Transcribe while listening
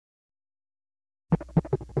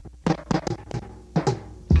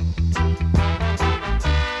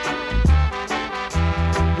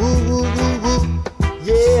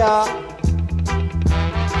yeah.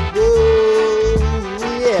 Oh,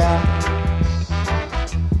 yeah.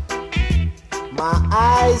 My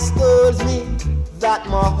eyes told me that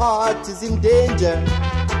my heart is in danger.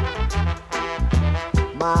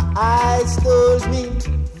 My eyes told me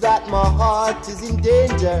that my heart is in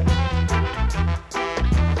danger.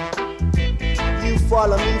 You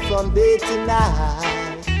follow me from day to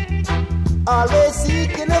night, always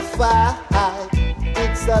seeking a fight.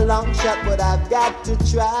 It's a long shot, but I've got to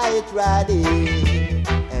try it right in.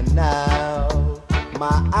 And now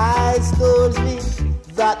my eyes told me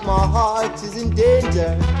that my heart is in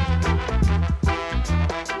danger.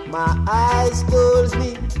 My eyes told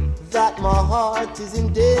me that my heart is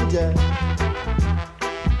in danger.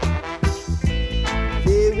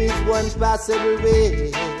 There is one possible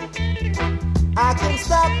way I can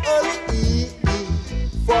stop Ori,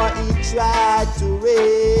 for he tried to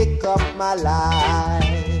wake up my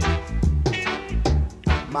life.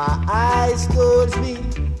 My eyes told me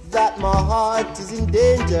that my heart is in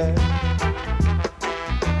danger.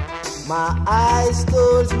 My eyes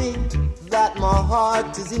told me that my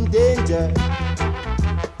heart is in danger.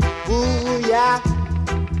 Ooh, yeah.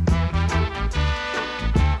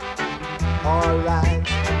 Alright.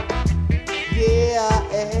 Yeah,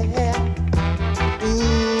 yeah.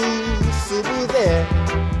 Ooh, Subu there.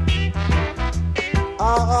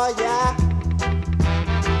 Oh, yeah.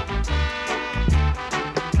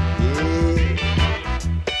 Yeah.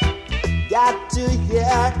 Got to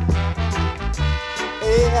hear.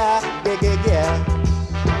 Yeah, yeah, yeah, yeah.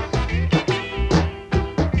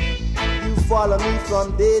 Follow me from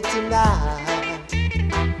day to night,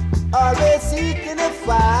 always seeking a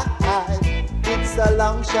fight. It's a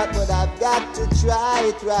long shot, but I've got to try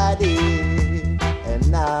it right in.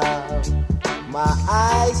 And now my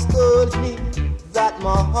eyes told me that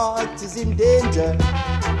my heart is in danger.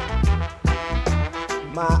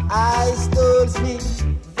 My eyes told me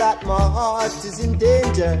that my heart is in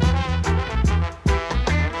danger.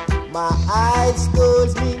 My eyes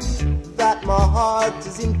told me that my heart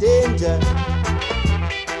is in danger.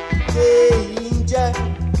 Danger,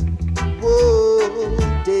 whoa,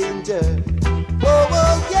 danger. Whoa,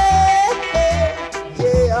 whoa, yeah,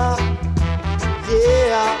 yeah,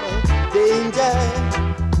 yeah, danger.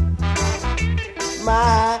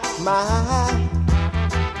 My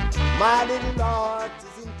little heart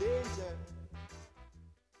is in danger.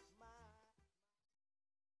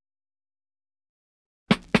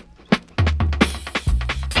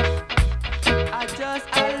 I just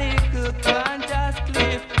a little ganja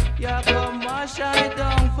spliff. You come and shine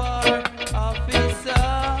down for officer.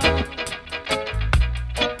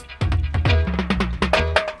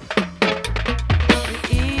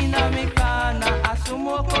 In a me corner, I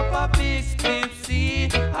smoke up a big spliff. See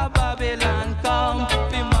a Babylon come,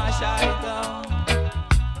 we mash I down.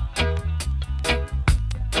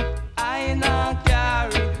 I not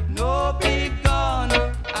carry no big gun.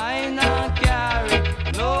 I not carry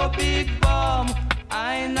no big bomb.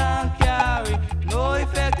 I not carry no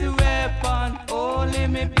effective weapon. Only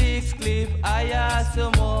me big spliff. I ask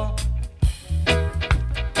some more.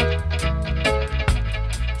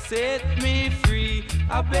 Set me free,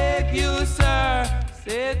 I beg you, sir.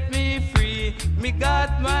 Set me free. Me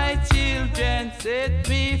got my children. Set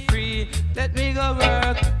me free. Let me go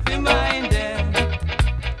work, remind them.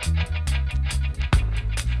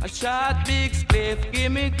 A short big spliff,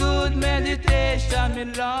 give me good meditation. Me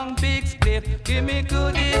long big spliff, give me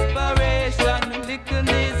good inspiration. Me little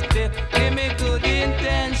this spliff, give me good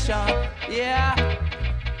intention. Yeah,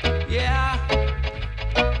 yeah.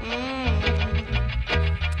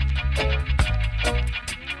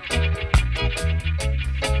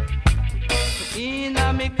 In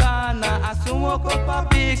a me corner, I smoke up a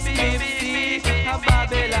big spliff. See a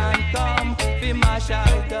Babylon come, we mash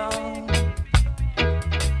it down.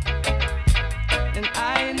 And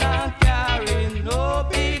I not carry no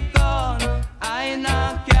big gun. I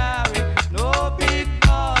not carry no big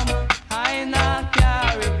bomb. I not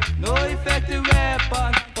carry no effective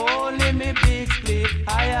weapon. Only me big split.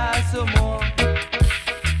 I have some more.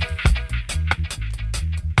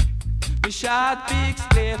 Me short big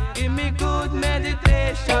split. Give me good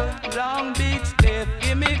meditation. Long big split.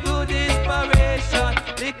 Give me good inspiration.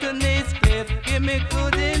 Little knee split. Give me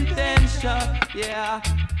good intention. Yeah.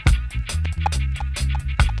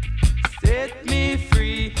 Set me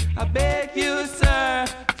free, I beg you, sir.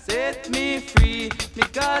 Set me free. Me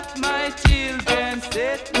got my children.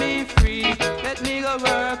 Set me free. Let me go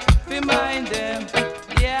work, remind them.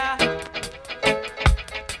 Yeah.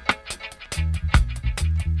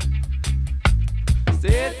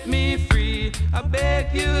 Set me free, I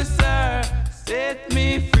beg you, sir. Set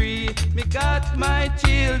me free. Me got my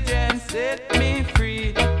children, set me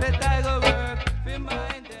free. Let I go work,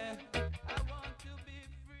 remind them I want to be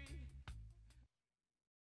free.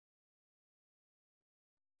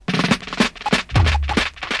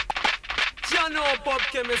 Jango pop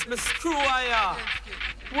chemist, me screw ya.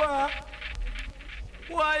 What?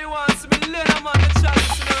 Why you want to be leather man, the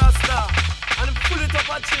chalice in the rasta? And pull it up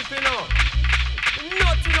a chip, you know.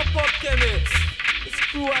 Nothing no pop chemist. It's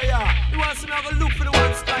screw ya. You want to have a look for the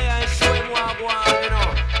one sky and show him what I want, you know.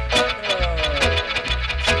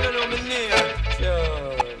 You know me near.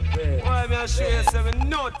 Why me I show you seven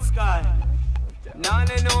nut sky? Now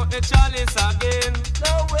they know the chalice again.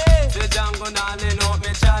 No way. The Jango now they know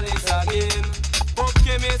me chalice again. Pop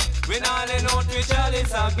chemist, we now they know the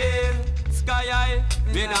chalice again. Sky High,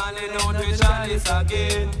 we now they know the chalice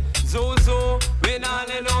again. Zuzu, we now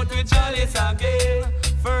they know the chalice again.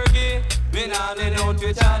 Fergie, we now they know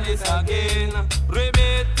the chalice again.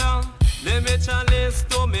 Rebecca, let me chalice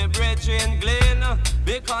to me brethren Glenn.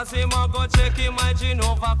 Because him a go check him my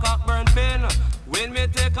Genova Cockburn pen. When me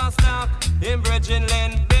take a stock, him brethren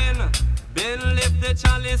lend Ben. Ben lift the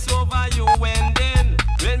chalice over you and then.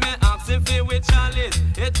 When me ask him for with chalice,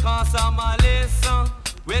 it costs a malice.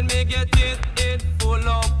 When me get it full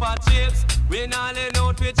up of chips. We not let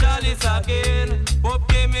out with chalice again. Pop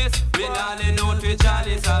chemist, we not let out with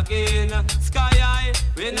chalice again. Sky High,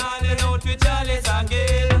 we not let out with chalice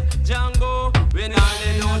again. Jango, we not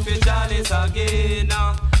let out with chalice again.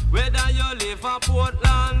 Whether you live in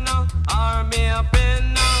Portland or me a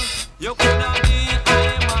pen, you coulda be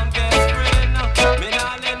I'm my best friend. We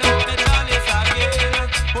not let out with chalice again.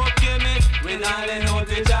 Pop chemist, we not let out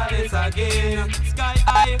with chalice again. Sky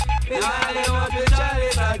High, we not let out with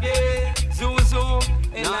chalice again. Zuzu,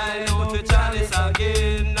 we not let out with chalice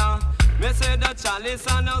again. Me say the chalice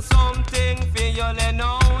and something for you lend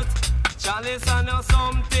out. Chalice and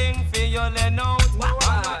something for you lend out.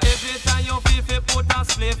 Every time you feel put a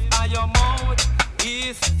spliff on your mouth.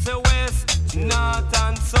 East to west, north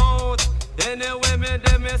and south. Anyway,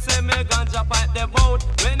 me say me ganja pipe the boat.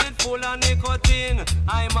 When it full of nicotine,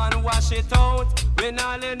 I man wash it out. We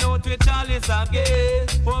not let out with chalice again.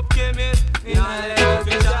 Pop chemist, we not let out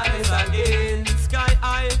with chalice again. Sky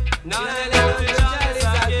High, not let out with chalice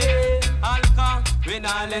again. Alka, we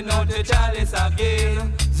not let out with chalice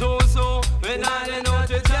again. Zuzu, we not let out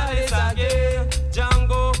with chalice again.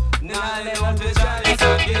 Jango, not let out with chalice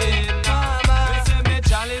again. Me say me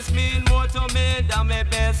chalice mean more to me than my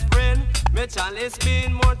best friend. Me chalice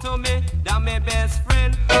mean more to me than my best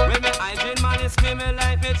friend. When me hygiene malice me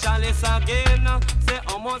like me chalice again. Say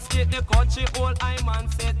almost get the country old I man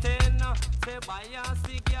say 10. Say buy a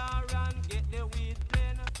cigar and get the weed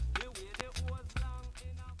plain. The way the hose long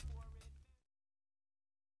in a forest.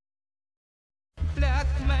 Black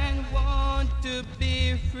men want to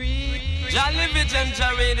be free. Jolly Vision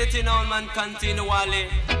read it in all man continually.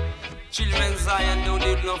 Children Zion don't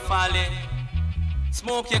need no folly.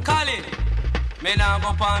 Smoke your collie. Me nah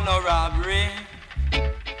go pan no robbery.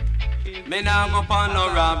 Me nah go pan no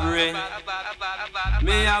robbery.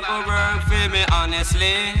 Me a go work for me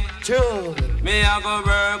honestly. True. Me a go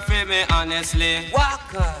work for me honestly.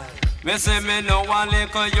 Walker. Me say me know one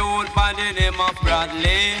little youth by the name of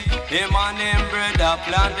Bradley. Him and him brother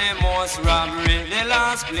plan the most robbery. The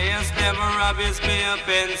last place them rob is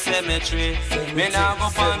Pen Cemetery. Me nah go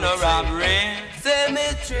pan no robbery.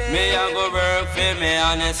 Cemetery. Me a go work for me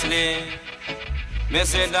honestly. Me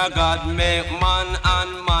say that God make man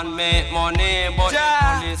and man make money, but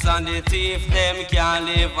the police and the thief them can't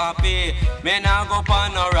live happy. Me nah go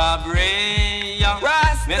pan no robbery.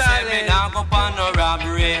 Me say me nah go pan no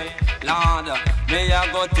robbery. Lord, me a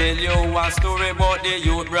go tell you a story about the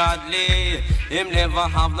youth Bradley. Him never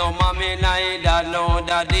have no mommy, neither no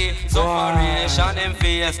daddy. Sufferation him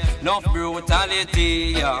face, no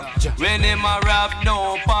brutality. When him a rob,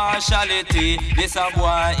 no partiality. This a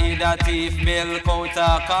boy eat a thief milk out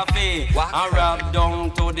a coffee. And rob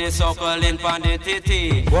down to the suckling pan the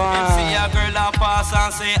titty. Him see a girl a pass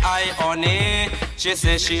and say hi honey. She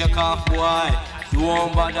say shake off boy, you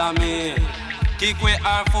won't bother me. Kick with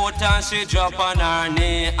her foot and she drop on her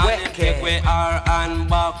knee. And him kick with her hand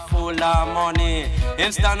back full of money.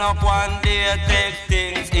 Him stand up one day, take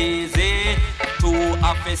things easy. Two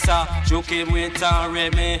officer choke him with a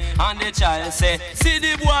Remy. And the child say, see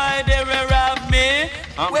the boy they will rob me.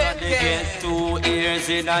 I'm gonna get 2 years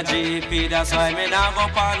in a GP. That's why me nah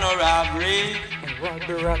go pan no robbery.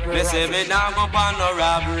 Me say me nah go pan no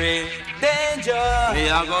robbery. Danger. Me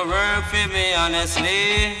a go work for me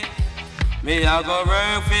honestly. Me a go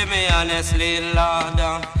work for me honestly,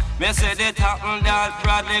 Lord. Me said it happened that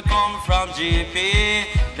Bradley come from GP.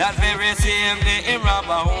 That very same day him rob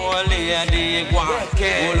a whole lady one.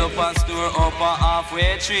 Pull up a store up a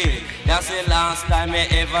halfway tree. That's the last time me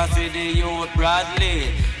ever see the youth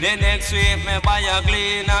Bradley. The next week me buy a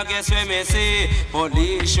glean, I guess when me see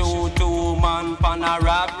police shoot 2 man pan a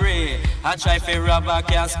robbery. I try to rob a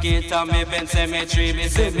casket and me pen cemetery. Me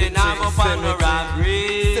say me nah go pan no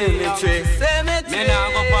robbery. Me nah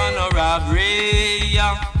go pan no robbery.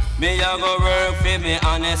 Me a go work for me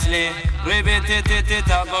honestly. Ribbit it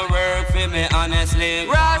a go work for me honestly.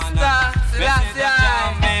 Rasta,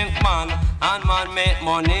 Selassie make man and man make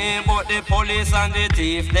money, but the police and the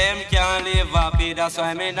thief them can't live happy. That's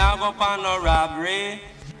why me nah go pan no robbery.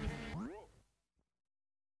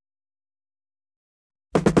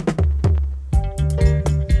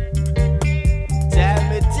 Tell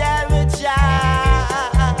me, child.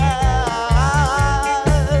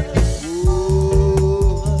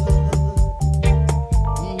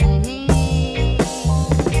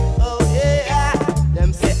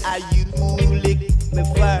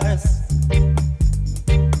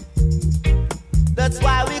 That's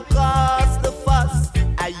why we cause the fuss.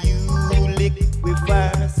 Are you lick we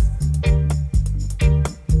first?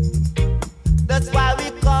 That's why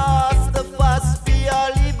we cause the fuss. We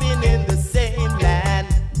are living in the same land.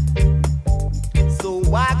 So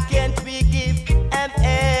why can't we give an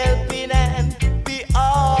helping hand? We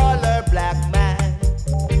all are black man.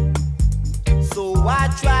 So why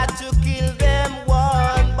try to kill them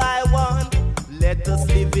one by one? Let us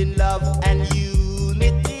live in love and unity.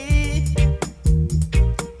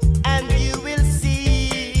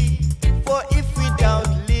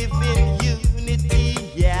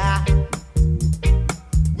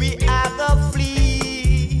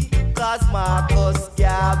 Marcus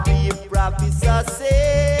Garvey, Professor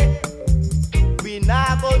say we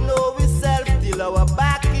not gonna know ourselves till our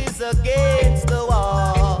back is against the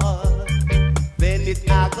wall. Then it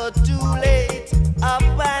not go too late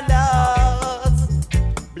upon us.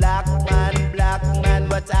 Black man,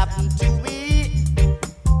 what happened to we?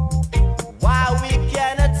 Why we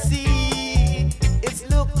cannot see? It's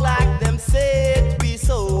look like them said we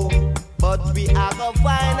so, but we are gonna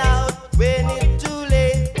find out when it's too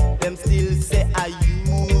late. Them still say, are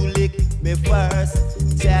you lick me first?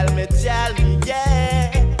 Tell me,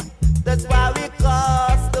 yeah. That's why we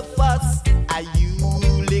cause the fuss. Are you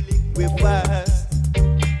lick me first?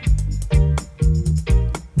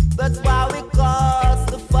 That's why we cause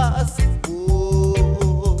the fuss.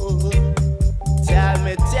 Oh, tell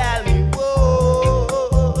me, whoa,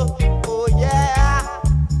 oh yeah.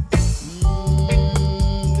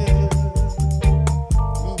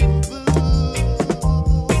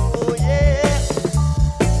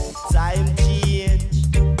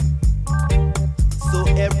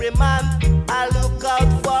 Every man, I look out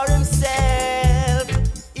for himself.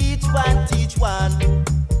 Each one teach one.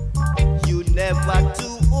 You never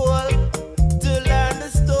too old to learn the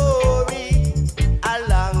story. A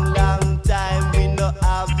long time we no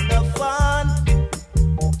have no fun.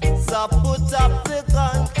 So put up the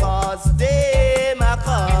gun, cause they might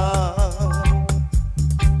come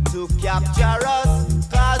to capture us,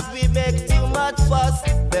 cause we make too much fuss.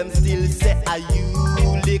 Them still say, are you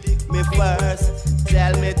lick me first?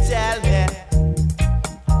 Tell me,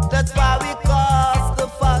 that's why we cause the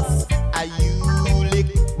fuss. Are you lick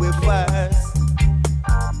we first?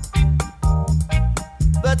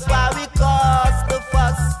 That's why we cause the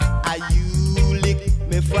fuss. Are you lick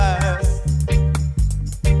me first?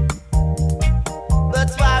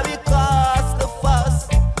 That's why we cause the fuss.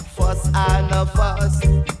 Fuss and a fuss.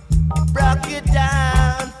 Break it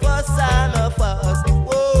down, fuss and a fuss.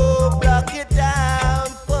 Oh, break it down,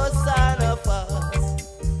 fuss and a fuss.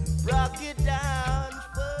 Rock it down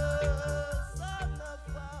first on the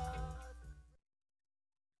fuss.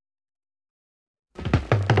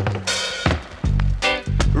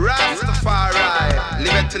 Rastafari,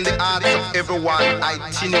 live in the hearts of everyone,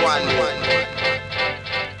 itinerary.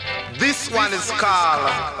 This one is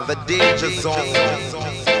called the Danger Zone.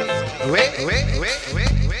 Wait.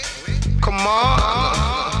 Come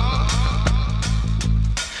on.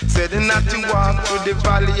 Said not to walk through the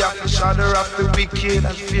valley of the shadow of the wicked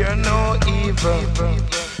and fear no evil.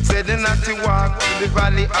 Said not to walk through the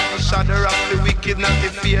valley of the shadow of the wicked, not to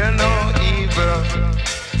fear no evil.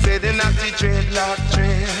 Said not to dread like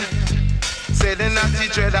dread. Said not to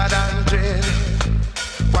dread than dread.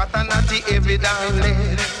 What a natty heavy down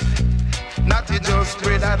lead. Not to just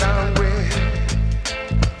bread than bread.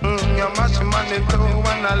 You mash him on him toe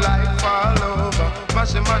when a life fall over.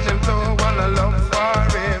 Mash him on him toe when a love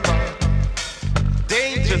forever.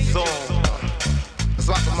 Danger zone. That's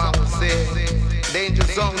what the man would say. Danger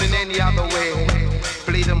zone in any other way.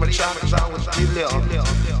 Play them a tracks, I was still up.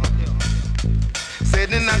 Say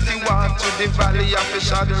the natty walk to the valley of the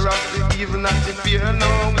shadow of the evil, not the fear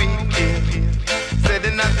no wicked. Say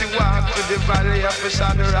the natty walk to the valley of the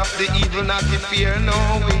shadow of the evil, not the fear no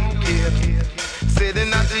wicked. Say the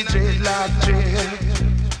natty dread like dread.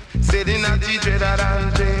 Say the natty dreader than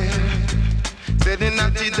dread. Say the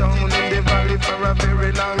natty down in the valley for a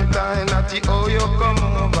very long time. Natty, oh you come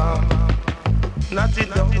over. Natty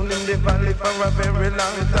down in the valley for a very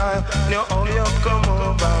long time. No, oh you come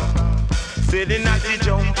over. Say the natty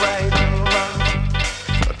jump right over.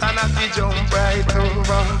 But the natty jump right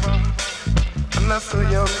over. And I saw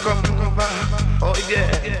you come over. Oh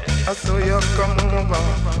yeah, I saw you come over.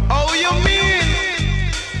 Oh you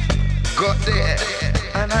mean? Got there.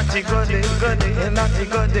 And natty go there, go there. Natty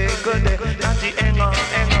go there, go there. Natty hang on,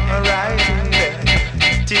 right in there.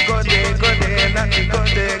 Natty go there, natty go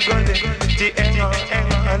there, go there. Natty hang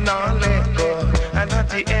on, now let go. And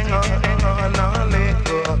natty hang on, now let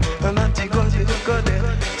go. And natty go there,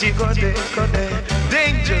 natty go there.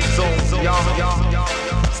 Danger zone, y'all.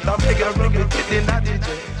 Stop making a rub it in that DJ.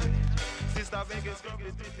 Sister Vegas, rub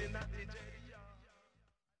it in that DJ.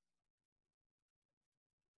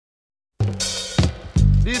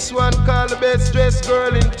 This one called the best dressed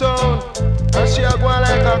girl in town, and she a go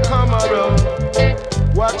like a camera.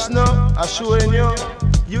 Watch now, I'm showing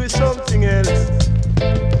you is something else.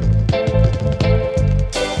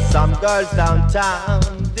 Some girls downtown,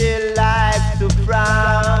 they like to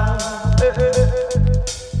frown,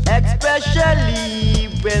 especially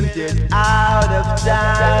when they're out of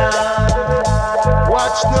town.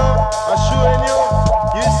 Watch now, I'm showing you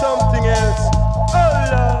is something else. Oh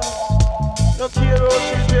Lord. No care how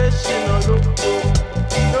she dress, she no look good.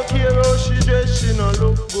 No care how she dress, she no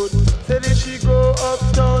look good. Said if she go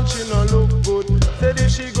uptown, she no look good. Said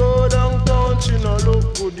if she go downtown, she no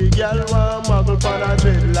look good. The girl want muggle pan her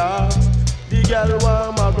dreadlocks. The girl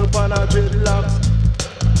want muggle pan her dreadlocks.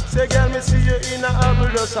 Say girl, me see you in a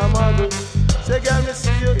haggle, just a muggle. Say girl, me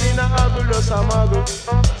see you in a haggle, just a muggle.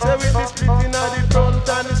 Say with the split in the front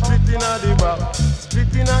and the split in the back.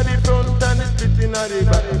 Split in the front and the split in the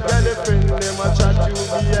back. Girl, your friend them a chat you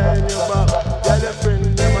behind your back. Girl, your friend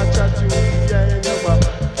them a chat you behind your back.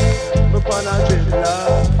 Me pan a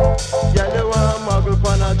dreadlock. Girl, you want muggle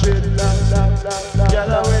pan a dreadlock.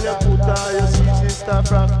 Girl, when you put on your sister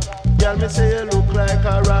frock. Girl, me say you look like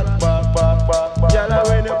a rat back. Girl,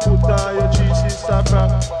 when you put on your sister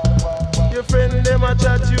frock. Your friend them a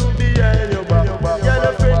chat you behind your back. Girl,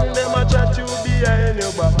 your friend them a chat you behind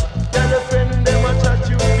your back. Girl, your friend them a chat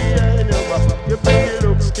you behind your back. Your pretty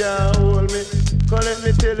looks can't hold me. Come let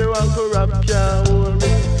me tell you Uncle Rap can't hold me.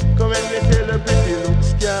 Come let me tell you pretty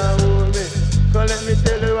looks can't hold me. Come let me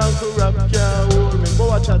tell you Uncle Rap can't hold me. Go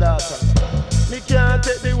watch your daughter. Me can't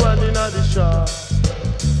take the one in the shot.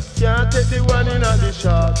 Can't take the one in the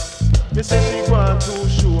shot. Me say she going too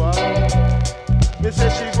sure. Me say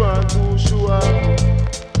she going too sure.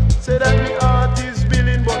 Say that me heart is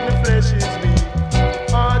willing but me flesh is weak.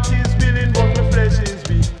 Heart is willing but me flesh is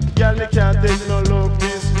weak. Girl, me can't take no love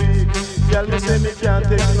this week. Girl, me say me can't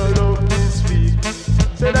take no love this week.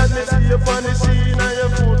 Say that me see you on the scene and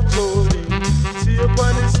your foot slowly. See you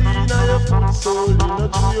on the scene and your foot slowly.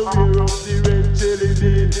 Not true you wear up the red jelly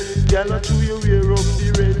bean. Girl, not true you wear up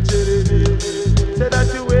the red jelly bean. Say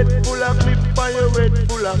that you wet full of clip and you wet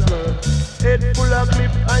full of girl. Head full of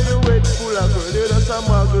clip and you wet full of girl. You just a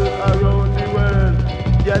muggle around the world.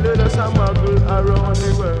 Girl, you just a muggle around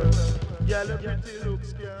the world. Girl, your pretty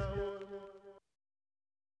looks can't hold.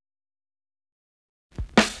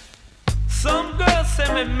 Some girls say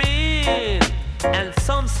me mean, and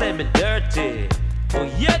some say me dirty. But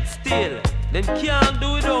yet still, them can't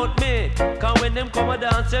do without me. Cause when them come and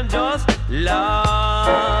dance, them just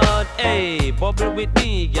Lord, hey, bubble with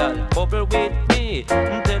me, girl, bubble with me.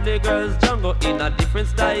 Tell the girls Jango in a different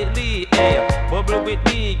style, hey, bubble with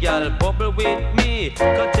me, girl, bubble with me.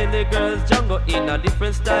 Cause tell the girls Jango in a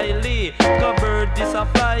different style, cause bird this a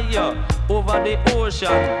flyer over the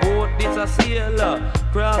ocean, boat this a sailor,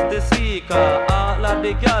 cross the sea, cause all of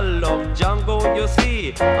the girl love Jango, you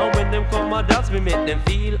see. And when them come and dance, we make them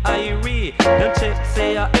feel irie. Them check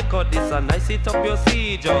say I echo this and I sit up, you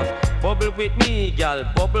see. Just bubble with me, girl,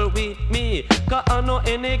 bubble with me. Cause I know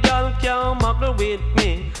any girl can muggle with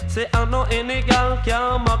me. Say I know any girl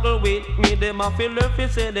can muggle with me. Them a feel if you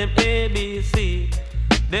say them ABC.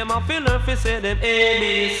 Them a feel if you say them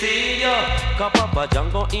ABC, yeah. Cause Papa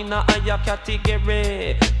Jango in a higher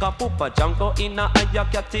category. Cause Papa Jango in a higher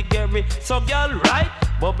category. So girl, right?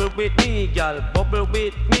 bubble with me, gal, bubble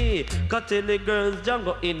with me. Cause tell the girls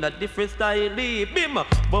Jango in a different style. Bim,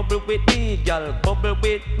 bubble with me, gal, bubble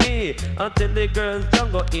with me. And tell the girls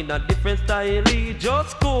Jango in a different style.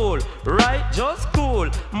 Just cool, right? Just cool.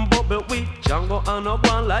 Bubble with Jango and no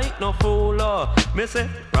one like no fool. Me say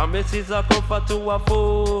promises are comfort to a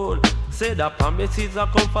fool. Say that promises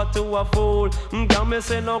are comfort to a fool. Girl, me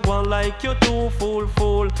say no one like you too fool.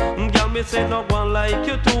 Girl, me say no one like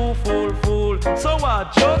you too fool. So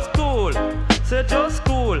what? Just cool. Say just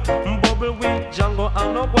cool. Bubble with Jango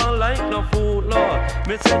and no one like no fool.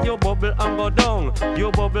 Me say you bubble and go down.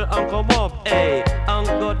 You bubble and come up. Hey, and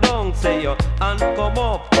go down. Say you and come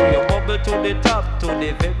up. You bubble to the top, to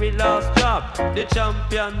the very last drop. The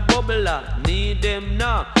champion bubbler need them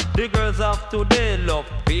now. The girls of today love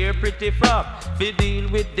peer pretty frap. Fi deal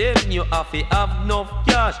with them, you have to have enough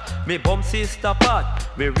cash. Me bum sister Pat,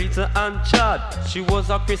 me Rita and Chad. She was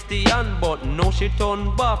a Christian, but now she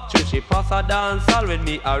turned back. She pass a dance hall when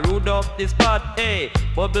me a rude up the spot. Hey,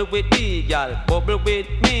 bubble with me, gal, bubble with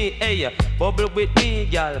me. Hey, bubble with me,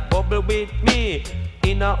 gal, bubble with me.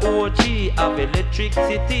 In a OG have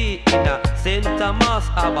electricity. In a St. Thomas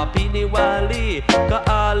have a Penny Wally. Cause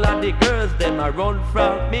all of the girls them a run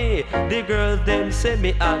from me. The girls them say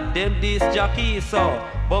me and them this jockey. So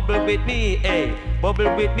bubble with me, hey,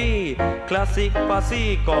 bubble with me. Classic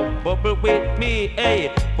posse come bubble with me,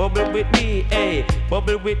 hey, bubble with me, hey,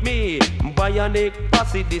 bubble with me. Bionic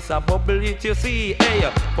posse this a bubble it you see,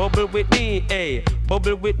 hey, bubble with me, hey,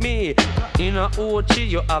 bubble with me. In a OG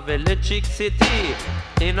you have electricity.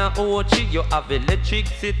 In a OG you have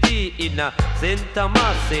electricity. In a St.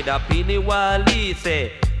 Thomas say the Penny Wally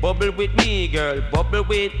say bubble with me, girl, bubble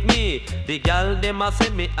with me. The gal them a say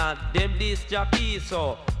me and them this jockey.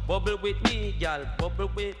 So bubble with me, gal, bubble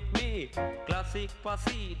with me. Classic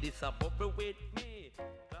posse, this a bubble with me.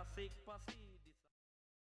 Classic posse.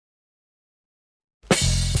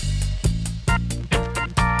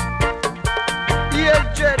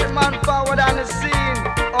 Yeah, dread man forward on the scene.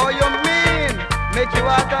 Oh, you mean make you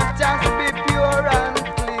out of chance to be pure and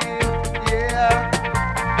clean? Yeah.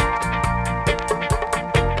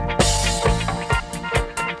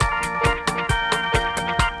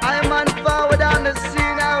 I'm on forward on the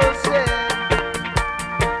scene, I will say.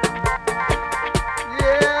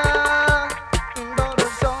 Yeah. Though the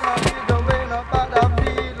sound of it, the way no bother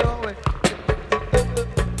feel away.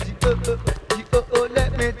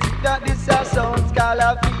 Let me think that this a sound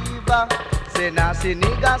scala fever. Say now, say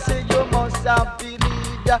nigga, say you must have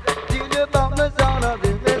believed ya. Till you bump the sound of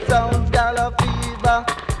it sound scala fever.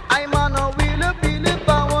 I'm on a wheel, feel it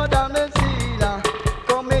forward on the scene.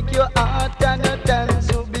 Come make your heart and your dance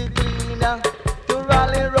to be cleaner. To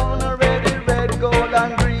rally round a red, gold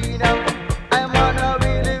and green. I'm on a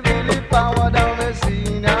really forward on the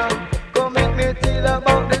scene. Come make me tell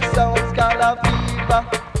about the sound scala fever.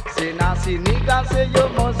 Say now, see nigga, say you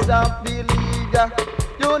must have believed ya.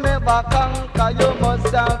 You never conquer, you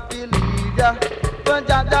must have believed ya. When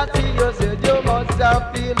Jaja see you, say you must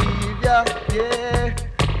have believed ya. Yeah.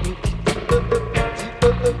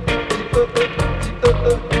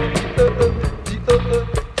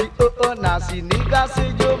 Now see nigga, say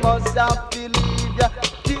you must have believed ya.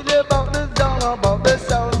 Till about the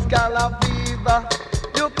sound scala fever.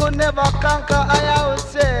 You could never conquer, I would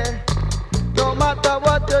say. No matter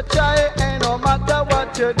what you try and no matter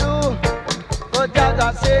what you do, but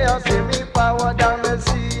Jaja say you see me power down the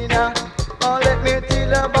scene. Oh, let me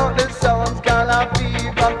tell about the sound scala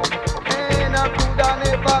fever. And I coulda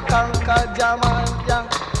never conquer Jamaica.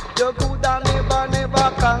 You coulda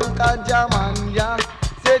never conquer Jamaica.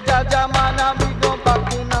 Say Jaja man, I be go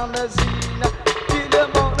back in on the scene. Tell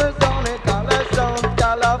about the sound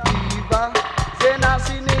scala fever. Say now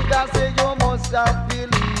see nigga, say you must have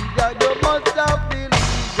believed ya. You must have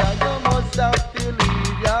believed ya. You must have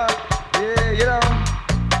believed ya. Yeah, you know.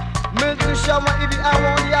 Mr. Shama, if I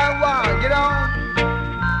want ya, want, you know.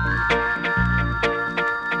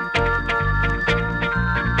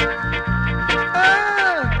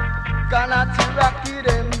 Cannot rocky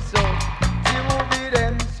them so, be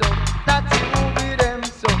them so, not be them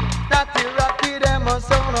so, not rocky them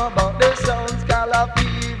so about the sound scala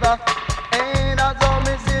fever. And as all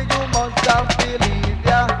me say, you must have believed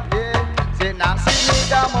ya. Yeah, say now see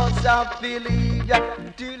nigga must have believed ya.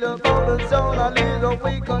 Till about the sound a little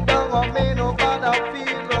weak and down, I may no bother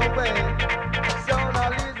feel.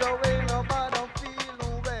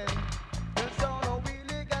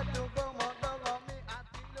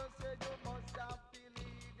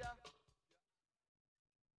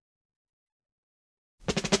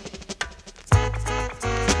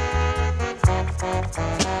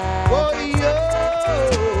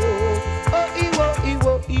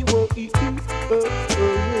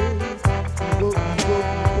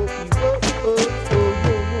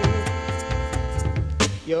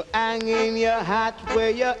 You hang in your hat where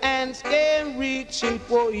your hands can reach it.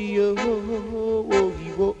 Whoa, yo, whoa,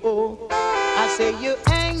 whoa. I say you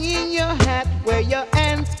hang in your hat where your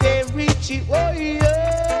hands can reach it. Whoa, yo.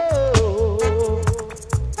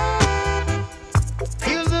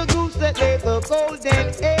 Kill the goose that laid the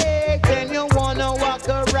golden egg. Then you wanna walk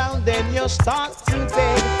around, then you start to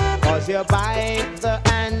beg. Cause you bite the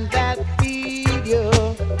hand that feed you.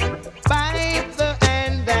 Bite the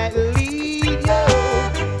hand that lead you.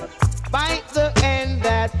 Bite the hand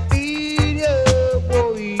that feed you.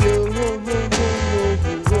 Oh, yo.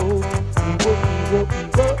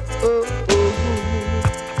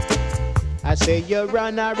 I say you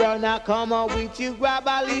run, come on with you, grab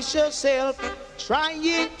a leash yourself.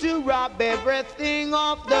 Trying to rob everything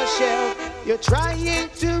off the shelf. You're trying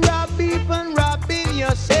to rob even robbing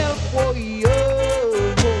yourself. Oh, yo.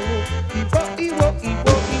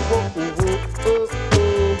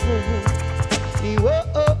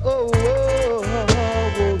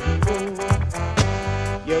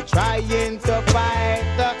 You're trying to fight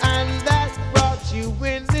the hand that brought you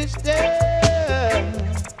in this day.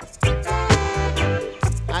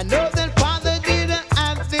 I know that Father didn't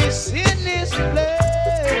have this in his place.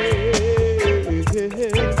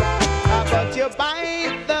 But you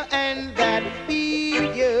bite the hand that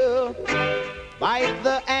feed you. Bite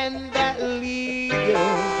the hand that lead you.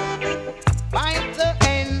 Bite the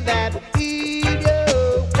hand that feed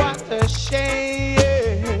you. What a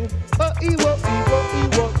shame. Oh,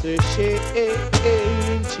 what a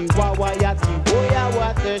shame. Chihuahua, Yatiboya,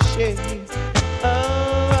 what a shame. Oh,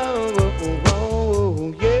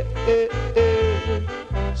 yeah.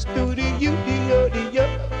 Studio,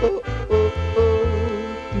 oh, oh, oh.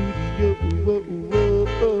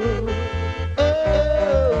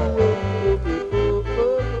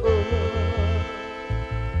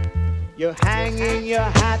 You're hanging your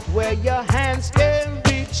hat where your hands can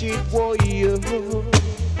reach it, boy.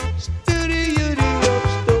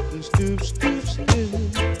 Stoop, stoop, stoop.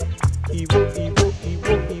 Evo.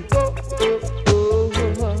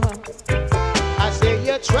 I say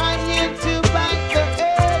you're trying to bite the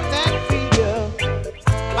end that feed you.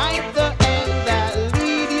 Bite the end that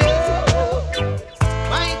lead you.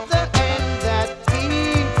 Bite the end that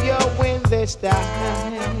feed you when they start.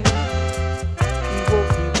 Evo.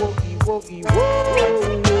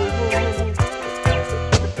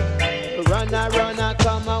 Runner,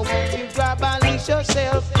 come on, won't you grab and leash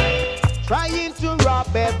yourself? Trying to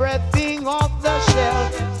rob everything off the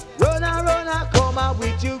shelf. Runner, come on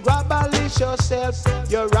with you, grab and leash yourself.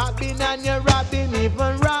 You're robbing and you're robbing,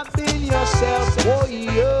 even robbing yourself. Oh,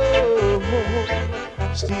 yo.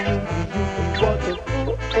 Still what the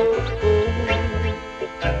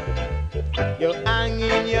You're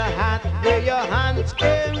hanging your hat where your hands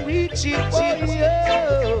can reach it. Oh,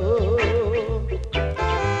 yo.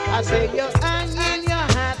 I say you're hanging your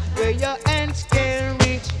hat where your hands can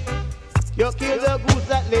reach. You kill the goose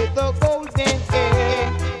that laid the golden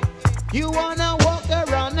egg. You wanna